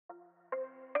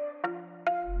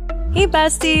Hey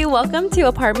bestie, welcome to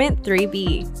apartment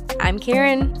 3B. I'm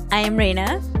Karen. I am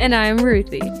Reyna. And I'm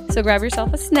Ruthie. So grab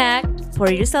yourself a snack, Pour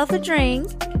yourself a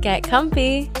drink, Get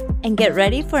comfy. and get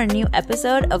ready for a new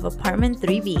episode of Apartment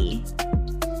 3B.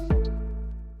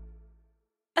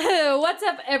 What's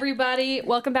up, everybody?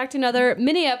 Welcome back to another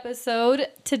mini episode.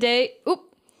 Today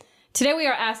we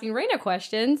are asking Reyna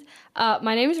questions.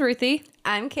 My name is Ruthie.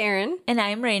 I'm Karen. And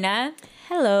I'm Reyna.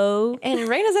 Hello. And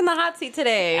Reyna's in the hot seat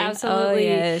today. Absolutely.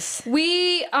 Oh, yes.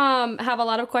 We have a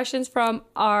lot of questions from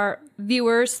our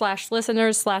viewers /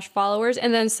 listeners / followers,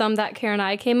 and then some that Karen and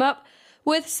I came up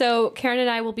with. So Karen and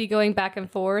I will be going back and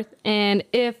forth. And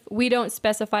if we don't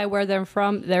specify where they're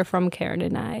from Karen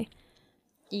and I.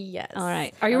 Yes. All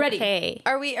right. Are you ready? Okay.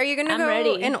 Are you gonna I'm go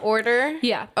ready. in order?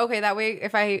 Yeah. Okay, that way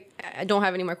if I don't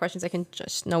have any more questions, I can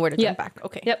just know where to jump back.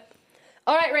 Okay. Yep.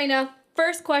 All right, Reyna.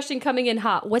 First question coming in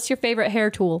hot. What's your favorite hair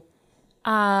tool?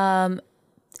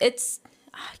 It's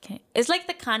like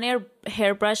the Conair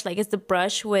hairbrush. Like, it's the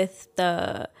brush with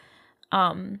the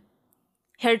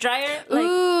hair dryer. Like,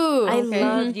 Ooh. I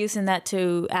love using that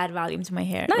to add volume to my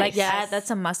hair. Nice. Like, Yes. that's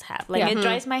a must-have. Like, it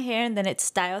dries my hair and then it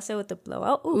styles it with the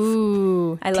blowout. Oof.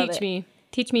 Ooh. I love it.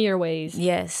 Teach me your ways.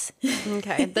 Yes.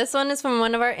 Okay. This one is from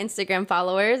one of our Instagram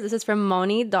followers. This is from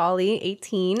Moni Dolly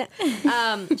 18.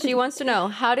 She wants to know,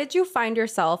 how did you find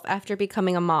yourself after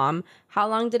becoming a mom? How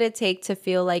long did it take to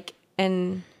feel like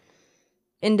an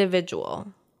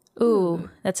individual? Ooh,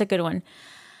 that's a good one.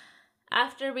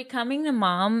 After becoming a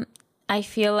mom, I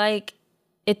feel like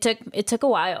it took a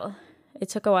while. It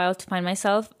took a while to find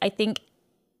myself. I think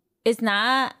it's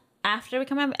not after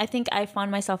becoming. I think I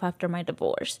found myself after my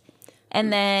divorce,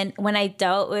 and then when I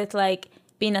dealt with like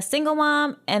being a single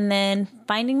mom and then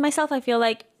finding myself, I feel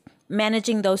like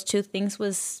managing those two things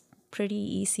was pretty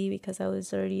easy because I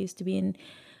was already used to being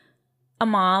a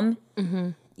mom.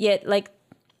 Mm-hmm. Yet, like,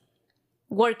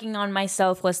 working on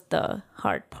myself was the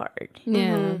hard part.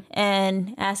 Yeah.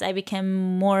 And as I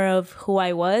became more of who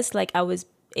I was, like, I was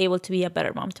able to be a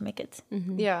better mom to make it.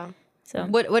 Mm-hmm. Yeah. So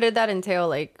What did that entail?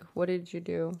 Like, what did you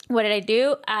do? what did I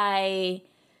do? I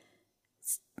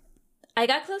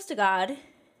got close to God.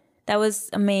 That was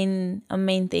a main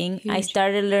thing. Huge. I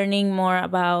started learning more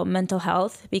about mental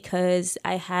health because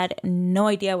I had no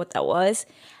idea what that was.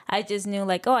 I just knew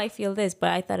like, oh, I feel this,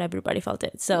 but I thought everybody felt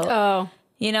it. So,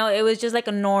 you know, it was just like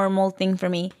a normal thing for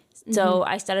me. So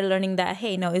I started learning that,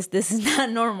 hey, no, this is not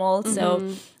normal. So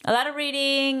a lot of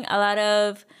reading, a lot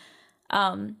of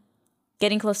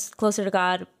getting closer to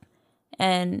God.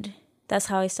 And that's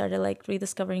how I started like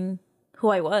rediscovering who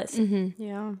I was. Mm-hmm.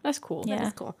 Yeah. That's cool. Yeah.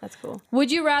 That's cool. That's cool.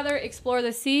 Would you rather explore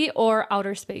the sea or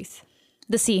outer space?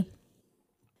 The sea.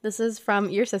 This is from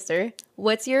your sister.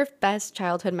 What's your best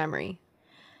childhood memory?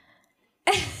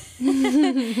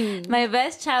 My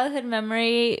best childhood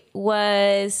memory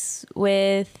was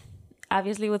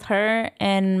obviously with her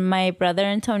and my brother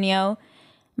Antonio,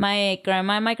 my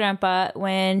grandma and my grandpa.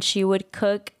 When she would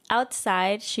cook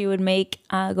outside, she would make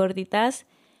gorditas.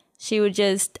 She would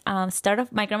just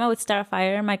my grandma would start a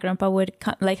fire. My grandpa would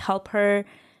help her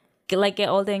get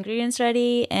all the ingredients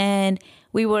ready, and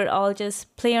we would all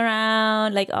just play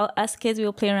around. Like, all us kids, we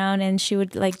would play around, and she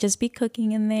would like just be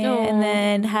cooking in there. Aww. And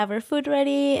then have her food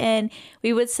ready, and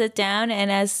we would sit down, and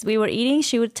as we were eating,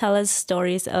 she would tell us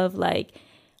stories of like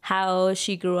how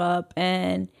she grew up,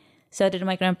 and so did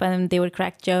my grandpa, and they would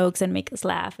crack jokes and make us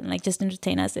laugh and like just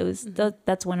entertain us. It was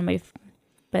that's one of my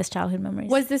best childhood memories.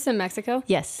 Was this in Mexico?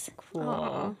 Yes. Cool.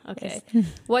 Oh, okay. Yes.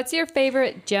 What's your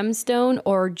favorite gemstone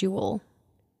or jewel?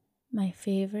 My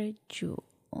favorite jewel.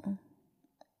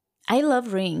 I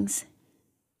love rings.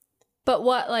 But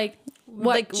what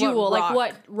jewel?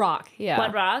 What rock? Yeah.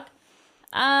 What rock?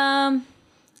 I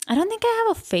don't think I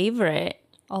have a favorite.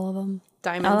 All of them.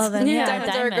 Diamonds. All of them. Yeah.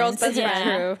 Diamonds are a girl's best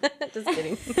friend. True. Just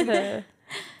kidding.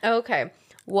 Okay.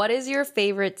 What is your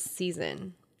favorite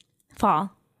season?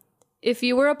 Fall. If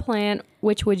you were a plant,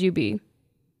 which would you be?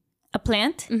 A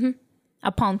plant? Mm-hmm.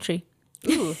 A palm tree.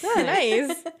 Ooh,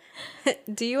 nice.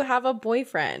 Do you have a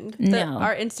boyfriend? No.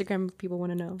 Our Instagram people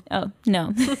want to know. Oh,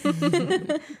 no.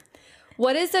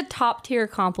 What is a top tier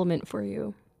compliment for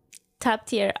you? Top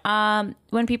tier.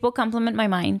 When people compliment my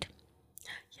mind,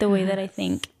 the way that I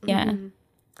think. Yeah. Mm-hmm.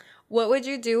 What would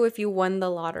you do if you won the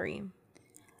lottery?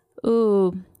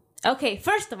 Ooh. Okay,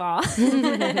 first of all,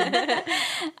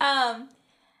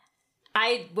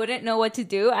 I wouldn't know what to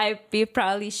do. I'd be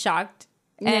probably shocked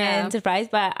and surprised,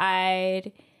 but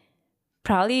I'd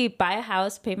probably buy a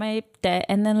house, pay my debt,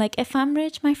 and then like if I'm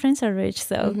rich, my friends are rich,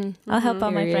 so I'll help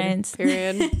out my friends.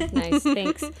 Period. Nice,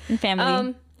 thanks. And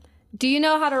family. Do you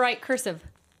know how to write cursive?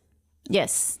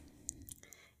 Yes.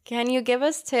 Can you give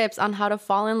us tips on how to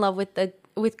fall in love with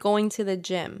with going to the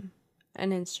gym?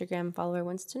 An Instagram follower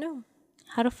wants to know.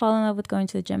 How to fall in love with going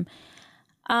to the gym.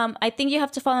 I think you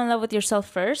have to fall in love with yourself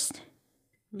first.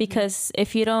 Because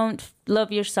if you don't love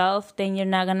yourself, then you're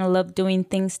not going to love doing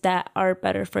things that are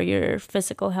better for your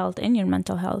physical health and your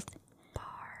mental health.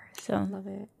 So, Love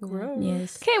it. Gross.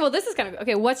 Yes. Okay, well, this is kind of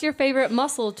okay. What's your favorite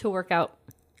muscle to work out?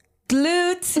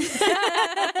 Glutes.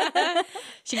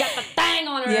 She got the thing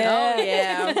on her. Oh,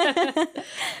 yeah.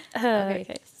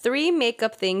 Okay. 3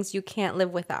 makeup things you can't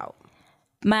live without.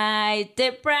 My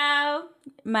dip brow,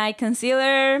 my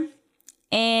concealer,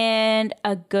 and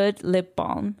a good lip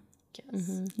balm.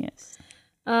 Yes.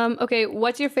 Okay,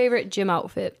 what's your favorite gym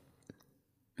outfit?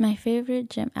 My favorite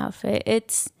gym outfit,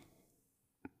 it's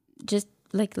just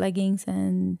like leggings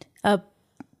and a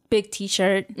big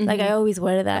t-shirt. Like I always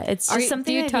wear that. It's just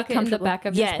something do you I'd tuck be it in the comfortable. back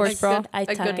of your Yes, sports bra? I A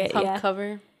tuck good it. pump Yeah.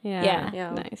 cover. Yeah. Yeah.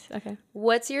 Nice. Okay.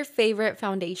 What's your favorite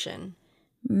foundation?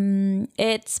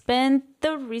 It's been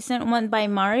the recent one by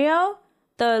Mario,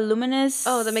 the Luminous.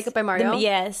 Oh, the Makeup by Mario?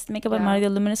 Yes, Makeup by Mario, the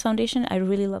Luminous foundation. I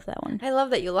really love that one. I love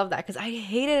that you love that because I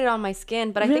hated it on my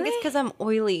skin, but I think it's because I'm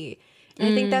oily.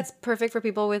 And I think that's perfect for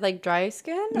people with like dry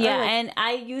skin. or, Yeah, like, and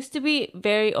I used to be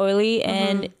very oily,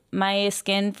 and my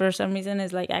skin for some reason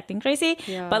is like acting crazy.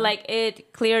 Yeah. But like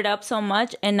it cleared up so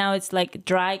much, and now it's like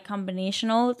dry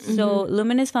combinational. So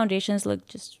Luminous foundations look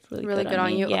just really good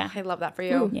on me. you. Yeah. Oh, I love that for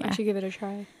you. Yeah. I should give it a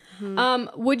try.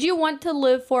 Would you want to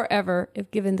live forever if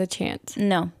given the chance?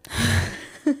 No.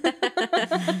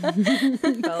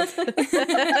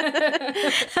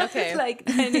 Okay. Like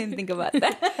I didn't think about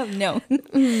that. No.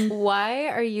 Why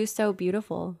are you so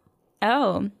beautiful?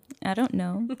 Oh, I don't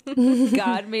know.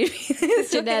 God, maybe.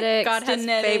 Genetics. God has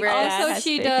Genetics. favorites. Also, has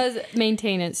she to- does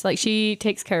maintenance. Like she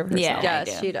takes care of herself. Yeah. Yes,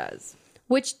 I do. she does.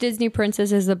 Which Disney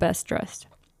princess is the best dressed?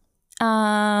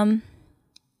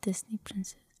 Disney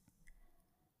princess.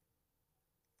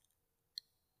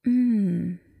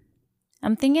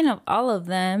 I'm thinking of all of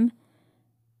them,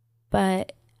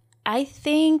 but I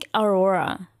think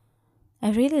Aurora. I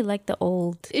really like the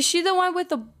old, Is she the one with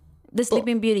the? the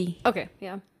Sleeping Beauty. Okay,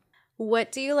 yeah.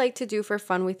 What do you like to do for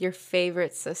fun with your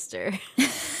favorite sister?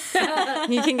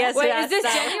 You can guess. Wait, who is this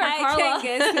asked Jenny or that Carla? I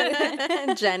can't guess.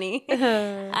 one. Jenny.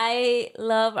 I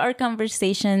love our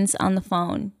conversations on the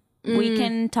phone. We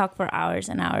can talk for hours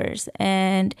and hours,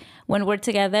 and when we're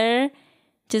together,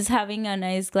 just having a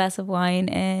nice glass of wine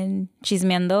and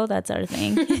chismeando, that's our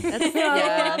thing.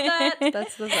 Yeah,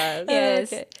 that's the best.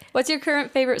 Yes. Okay. What's your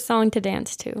current favorite song to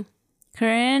dance to?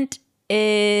 Current,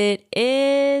 it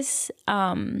is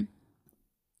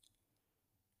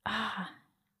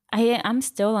I'm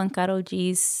still on Karol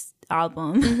G's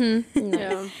album.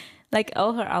 Yeah. Like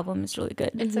all her album is really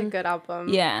good. It's a good album.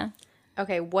 Yeah.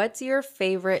 Okay, what's your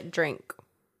favorite drink?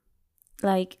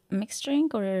 Like mixed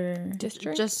drink or Just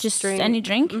drink? just drink. any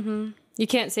drink? You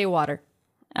can't say water.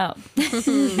 Oh.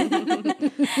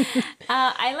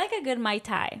 I like a good Mai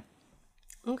Tai.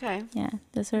 Okay. Yeah,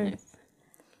 those are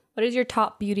What is your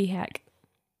top beauty hack?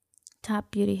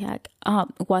 top beauty hack.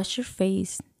 Wash your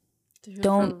face.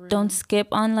 Don't skip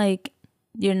on like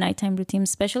your nighttime routine,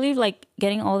 especially like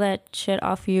getting all that shit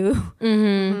off you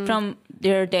from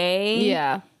your day.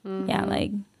 Yeah. Yeah,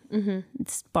 like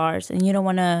it's bars, and you don't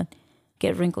want to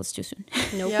get wrinkles too soon.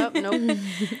 Yep. Nope.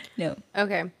 No.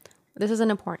 Okay. This is an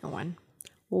important one.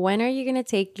 When are you going to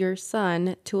take your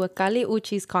son to a Kali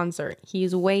Uchis concert?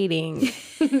 He's waiting.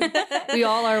 We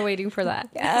all are waiting for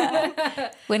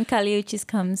that. When Kali Uchis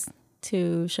comes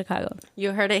to Chicago.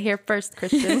 You heard it here first,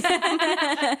 Christian.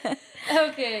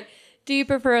 Okay. Do you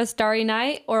prefer a starry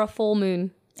night or a full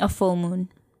moon? A full moon.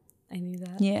 I knew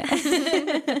that. Yeah.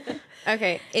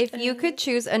 Okay. If you could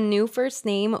choose a new first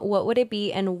name, what would it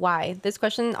be and why? This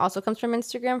question also comes from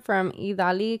Instagram from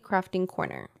Idali Crafting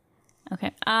Corner.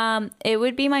 Okay. It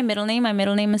would be my middle name. My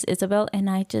middle name is Isabel, and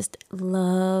I just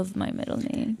love my middle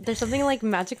name. There's something like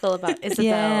magical about Isabel.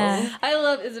 Yeah. I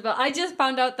love Isabel. I just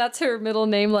found out that's her middle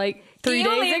name like 3 Can you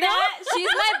days believe ago. that? She's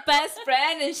my best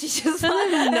friend, and she just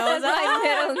knows my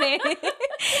middle name.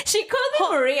 She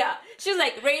called me Maria. She was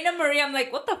like, Reyna Maria. I'm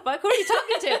like, what the fuck? Who are you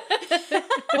talking to?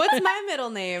 What's my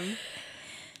middle name?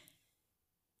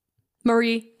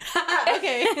 Marie.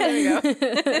 Okay, there we go.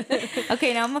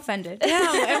 Okay, now I'm offended.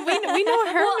 Yeah, and we know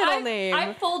her middle name.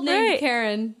 I full named Right.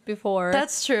 Karen before.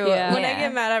 That's true. Yeah. When I Yeah.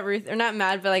 get mad at Ruth, or not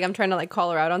mad, but like I'm trying to like call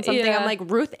her out on something, Yeah. I'm like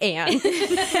Ruth Ann.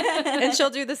 And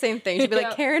she'll do the same thing. She'll be like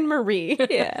Yeah. Karen Marie.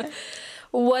 Yeah.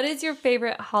 What is your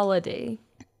favorite holiday?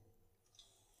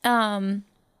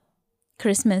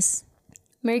 Christmas.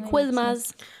 Merry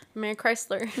Christmas. Mary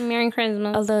Chrysler. Merry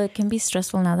Christmas. Although it can be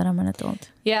stressful now that I'm an adult.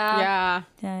 Yeah.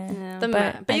 Yeah. But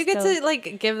But I you get still- to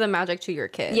like give the magic to your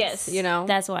kids. Yes. You know?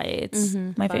 That's why it's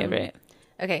my favorite.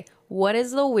 Okay. What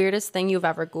is the weirdest thing you've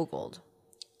ever Googled?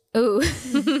 Ooh.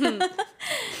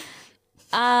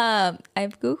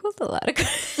 I've Googled a lot of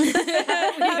questions.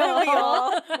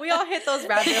 we all hit those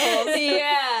rabbit holes.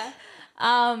 Yeah.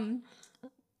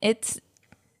 It's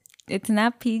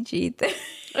not PG.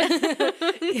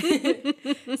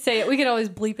 Say it. We can always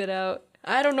bleep it out.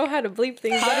 I don't know how to bleep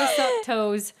things How out. to suck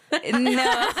toes. No.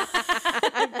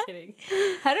 I'm kidding.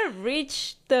 How to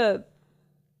reach the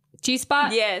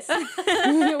G-spot? yes. We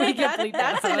can bleep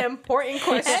That's that an out. important That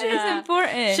question. is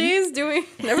important. She's doing.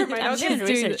 Never mind. I I'm was doing gonna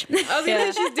do. research. I was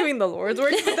gonna say she's doing the Lord's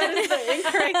work, but that is the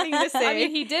incorrect thing to say. I mean,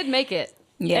 he did make it.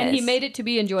 Yes. And he made it to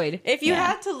be enjoyed. If you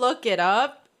had to look it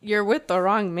up, you're with the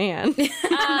wrong man. It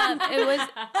was...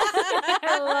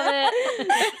 I love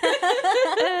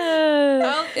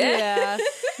it. Yeah.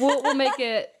 We'll make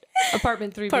it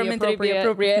apartment 3 Apartment 3 be appropriate.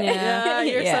 appropriate. Yeah.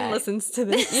 Your Yeah. son listens to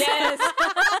this. Yes.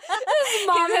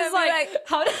 Mom He's is like,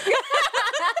 how do Tell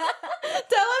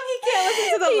him he can't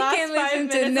listen to the last can't 5 listen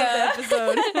to minutes of the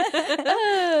episode.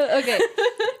 Okay.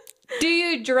 Do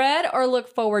you dread or look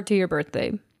forward to your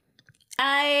birthday?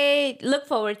 I look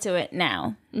forward to it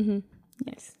now.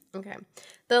 Yes. Okay.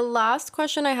 The last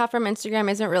question I have from Instagram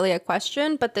isn't really a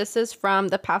question, but this is from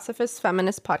the Pacifist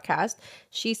Feminist podcast.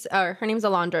 Her name's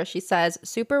Alondra. She says,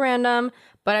 super random,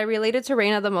 but I related to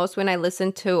Reyna the most when I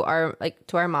listened to our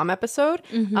mom episode.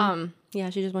 Yeah,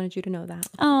 she just wanted you to know that.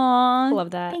 Aww.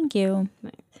 Love that. Thank you.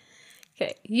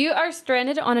 Okay. You are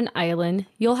stranded on an island.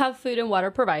 You'll have food and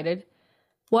water provided.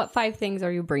 What 5 things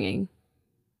are you bringing?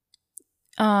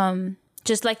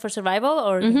 Just like for survival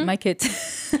or my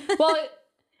kids? Well,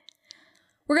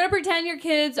 we're going to pretend your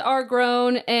kids are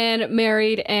grown and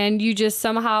married and you just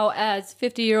somehow, as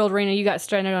 50-year-old Reyna, you got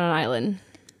stranded on an island.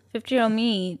 50-year-old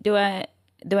me, do I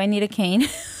need a cane?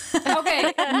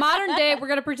 Okay, modern day, we're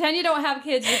going to pretend you don't have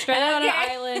kids. You're stranded on an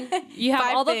island. You have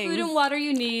 5 all the things. food and water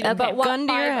you need. Okay. But what Gun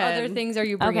to your 5 head. other things are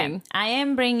you bringing? Okay. I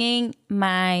am bringing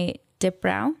my dip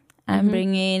brow. I'm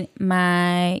bringing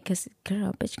my, because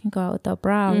girl, bitch can go out without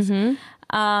brows. Even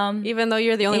though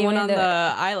you're the only one Even on though-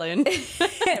 the island.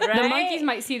 The monkeys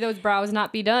might see those brows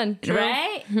not be done.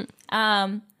 Right?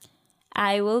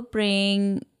 I will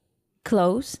bring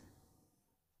clothes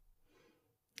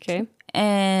Okay.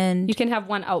 and You can have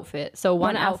one outfit. So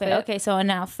one outfit. Okay, so an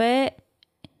outfit.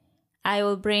 I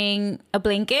will bring a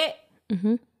blanket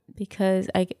because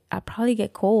I probably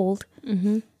get cold.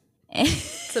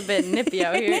 It's a bit nippy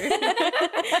out here.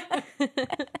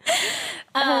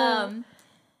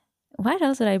 What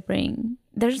else would I bring?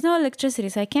 There's no electricity,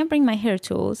 so I can't bring my hair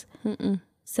tools.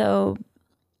 So,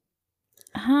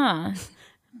 I'm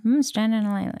stranded on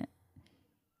an island.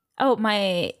 Oh,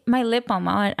 my lip balm.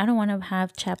 I don't want to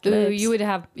have chapped Ooh, lips. you would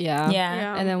have, yeah.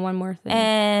 Yeah. And then one more thing.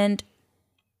 And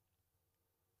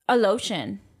a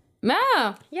lotion.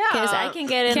 Yeah. Yeah. Because I can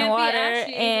get in the Can't be water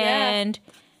ashy, and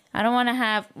I don't want to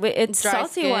have, it's Dry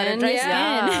salty water, skin. dry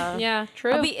Yeah. skin. Yeah,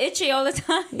 true. I'll be itchy all the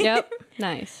time. Yep.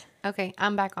 Nice. Okay,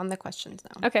 I'm back on the questions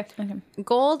now. Okay.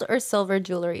 Gold or silver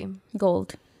jewelry?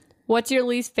 Gold. What's your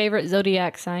least favorite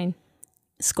zodiac sign?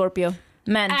 Scorpio.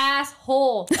 Men.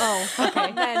 Asshole. Oh,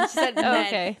 okay. Men. She said Oh,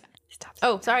 okay.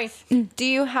 Oh, sorry. Do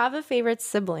you have a favorite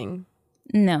sibling?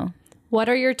 No. What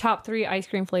are your top 3 ice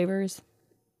cream flavors?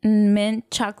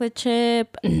 Mint chocolate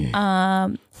chip,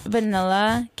 vanilla.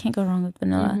 Can't go wrong with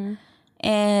vanilla.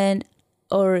 And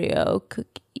Oreo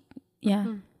cookie. Yeah.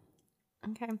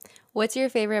 Okay. What's your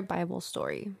favorite Bible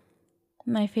story?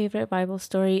 My favorite Bible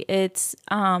story. It's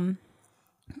from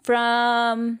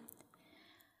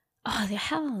they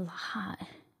have a lot.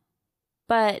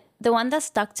 But the one that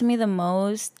stuck to me the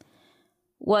most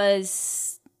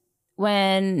was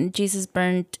when Jesus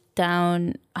burned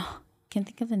down can't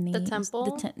think of the name. The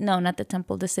temple? No, not the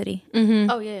temple, the city.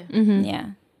 Oh, yeah.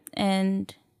 Yeah.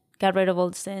 And got rid of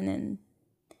all sin and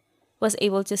was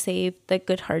able to save the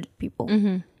good-hearted people.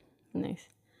 Nice.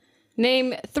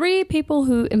 Name 3 people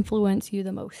who influence you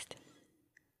the most.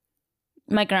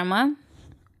 My grandma,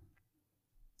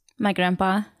 my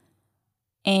grandpa,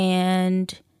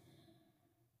 and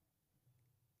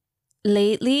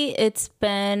lately it's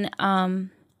been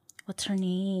what's her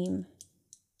name?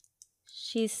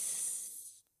 She's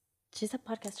a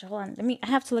podcaster. Hold on, I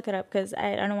have to look it up because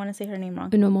I don't want to say her name wrong.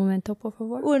 Uno momento, por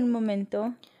favor. Un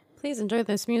momento. Please enjoy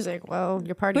this music while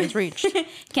your party is reached.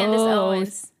 Candace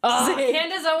Owens. Oh,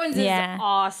 Candace Owens Yeah. is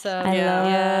awesome. I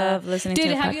love listening to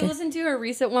Dude, her have you podcast. listened to her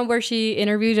recent one where she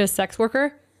interviewed a sex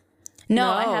worker? No,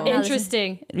 I have not listened.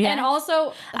 Interesting. Yeah. And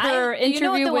also her you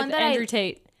know what, interview the with one that Andrew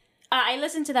Tate. I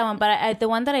listened to that one, but the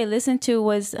one that I listened to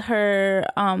was her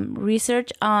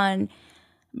research on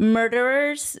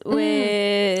murderers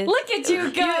with. Look at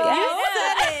you go. You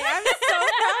said it. I'm so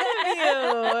proud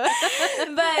of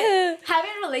you. But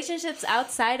having relationships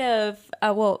outside of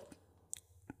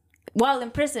while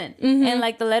in prison, and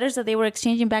like the letters that they were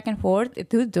exchanging back and forth,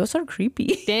 dude, those are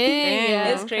creepy.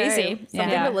 Dang. It's crazy. Something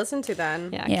Yeah. to listen to then.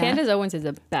 Yeah, Yeah. Candace Owens is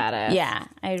a badass. Yeah,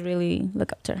 I really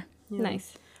look up to her.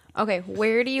 Nice. Okay,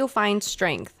 where do you find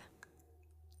strength?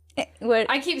 What?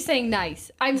 I keep saying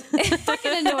nice. I'm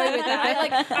fucking annoyed with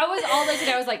that. I was all day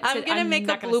today. I was like, I'm gonna make a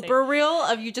not gonna say- blooper reel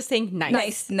of you just saying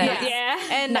nice. Nice. Yeah.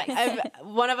 And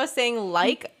one of us saying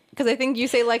like, because I think you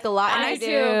say like a lot, and I I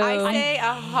do. I say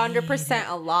 100%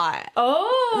 a lot.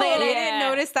 Oh, Like, and I yeah. didn't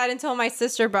notice that until my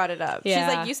sister brought it up. Yeah.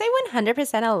 She's like, "You say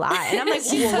 100% a lot," and I'm like,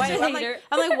 She's "Why?" such a I'm hater.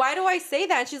 like, "Why do I say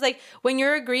that?" And she's like, "When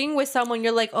you're agreeing with someone,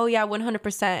 you're like, oh yeah,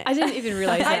 100%." I didn't even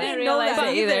realize that. I didn't realize But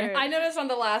it either. I noticed on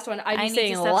the last one, I I be need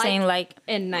saying to stop like saying like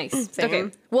and nice. Same.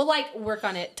 Okay, we'll like work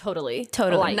on it totally.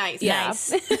 totally. Like, Nice. Yeah.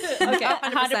 Nice. Okay.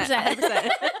 100%.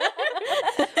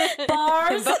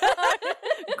 Bars.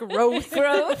 Growth.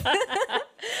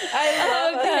 I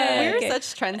love it. We're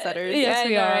such trendsetters. Yes,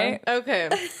 we are. Right? Okay.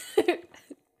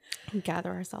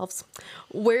 Gather ourselves.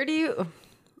 Where do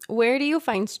you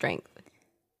find strength?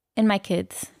 And my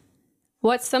kids.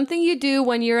 What's something you do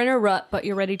when you're in a rut but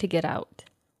you're ready to get out?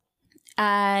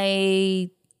 I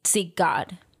seek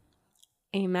God.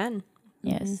 Amen.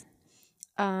 Yes,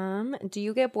 Do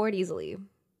you get bored easily?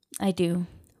 I do.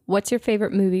 What's your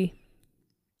favorite movie?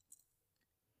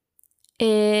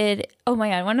 Oh my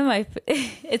God, one of my,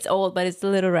 it's old, but it's The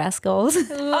Little Rascals.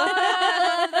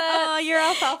 Oh, you're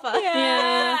alfalfa.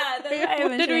 Yeah.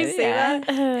 Did we say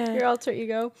that? Your alter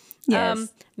ego.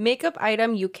 Yes. Makeup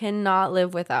item you cannot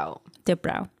live without. The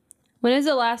brow. When is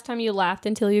the last time you laughed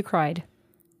until you cried?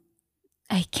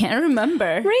 I can't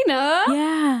remember. Reyna.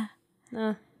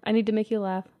 Yeah. I need to make you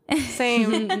laugh.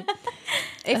 Same.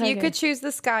 If you Okay. could choose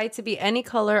the sky to be any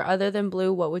color other than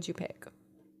blue, what would you pick?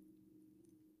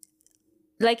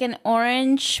 Like an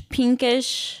orange,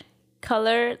 pinkish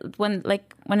color when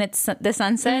it's the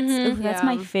sun sets. Ooh, that's Yeah.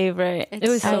 my favorite. It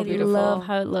was so I beautiful. love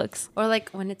how it looks. Or like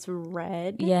when it's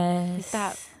red. Yes.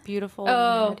 That beautiful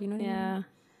Oh, red, you know what I mean? yeah.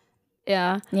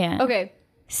 Yeah. Yeah. Okay.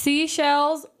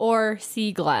 Seashells or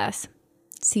sea glass?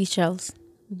 Seashells.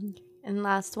 And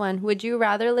last one. Would you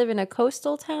rather live in a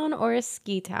coastal town or a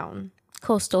ski town?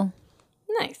 Coastal.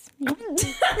 Nice.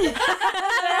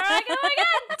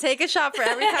 Take a shot for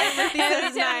every time Ruthie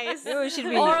says nice. We should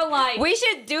be. Or like. We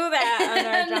should do that on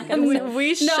our drunken.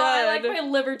 We should. No, I like my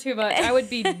liver too much. I would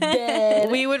be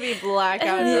dead. We would be blackout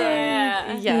drunk.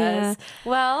 Yeah. Yes.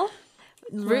 Well,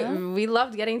 we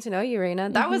loved getting to know you, Reyna.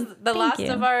 That was the last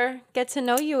you. of our get to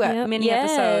know you mini Yes,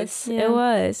 episodes. Yeah. it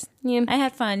was. Yeah. I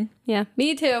had fun. Yeah.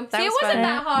 Me too. See, it was wasn't fun.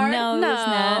 that hard. No, it was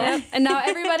not. Yep. And now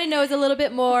everybody knows a little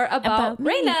bit more about About me.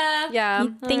 Reyna. Yeah.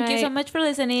 Thank you so right. much for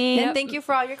listening. And thank you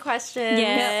for all your questions.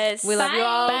 Yes. We love you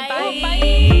all. Bye. Bye.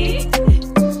 Bye.